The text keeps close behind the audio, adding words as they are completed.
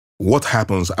What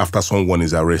happens after someone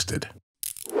is arrested?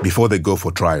 Before they go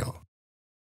for trial?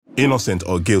 Innocent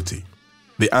or guilty?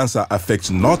 The answer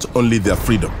affects not only their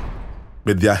freedom,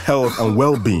 but their health and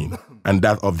well-being and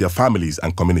that of their families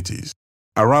and communities.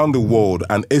 Around the world,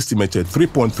 an estimated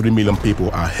 3.3 million people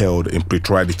are held in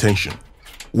pretrial detention,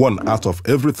 1 out of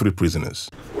every 3 prisoners.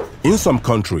 In some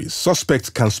countries, suspects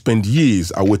can spend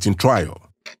years awaiting trial,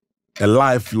 a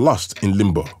life lost in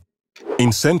limbo.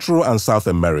 In Central and South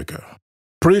America,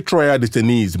 pretrial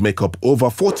detainees make up over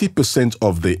 40%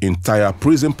 of the entire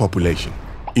prison population.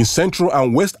 In Central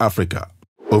and West Africa,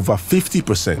 over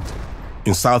 50%.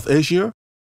 In South Asia,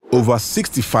 over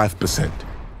 65%.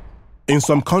 In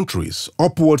some countries,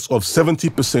 upwards of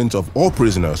 70% of all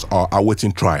prisoners are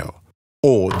awaiting trial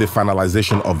or the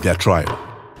finalization of their trial.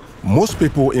 Most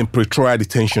people in pretrial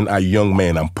detention are young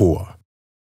men and poor.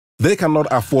 They cannot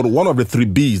afford one of the 3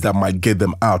 B's that might get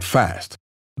them out fast: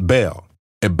 bail,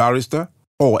 a barrister,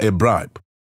 or a bribe.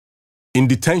 In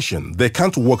detention, they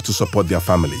can't work to support their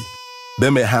family. They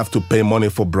may have to pay money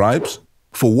for bribes,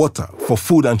 for water, for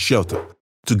food and shelter,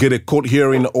 to get a court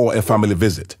hearing or a family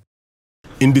visit.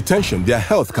 In detention, their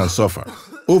health can suffer.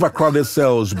 Overcrowded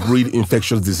cells breed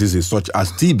infectious diseases such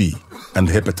as TB and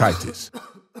hepatitis,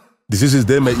 diseases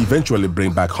they may eventually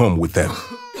bring back home with them.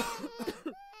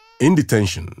 In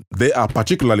detention, they are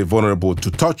particularly vulnerable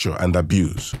to torture and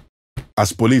abuse,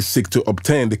 as police seek to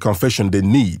obtain the confession they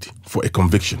need for a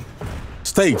conviction.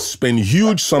 States spend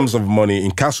huge sums of money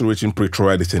incarcerating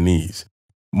pretrial detainees,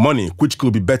 money which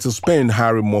could be better spent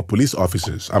hiring more police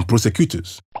officers and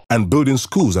prosecutors and building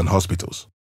schools and hospitals.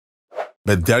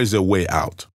 But there is a way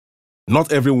out.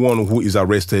 Not everyone who is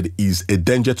arrested is a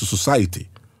danger to society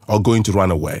or going to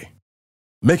run away.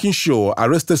 Making sure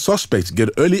arrested suspects get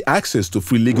early access to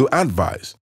free legal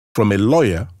advice from a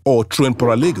lawyer or trained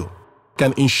paralegal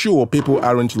can ensure people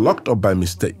aren't locked up by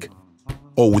mistake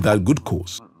or without good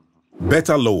cause.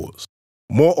 Better laws,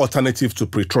 more alternatives to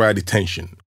pretrial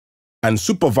detention, and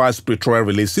supervised pretrial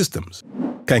release systems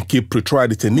can keep pretrial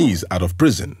detainees out of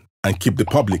prison and keep the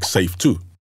public safe too.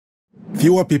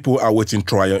 Fewer people awaiting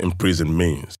trial in prison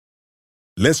means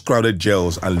less crowded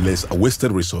jails and less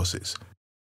wasted resources,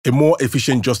 a more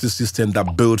efficient justice system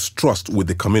that builds trust with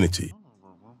the community,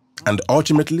 and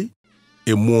ultimately,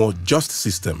 a more just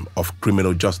system of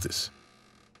criminal justice.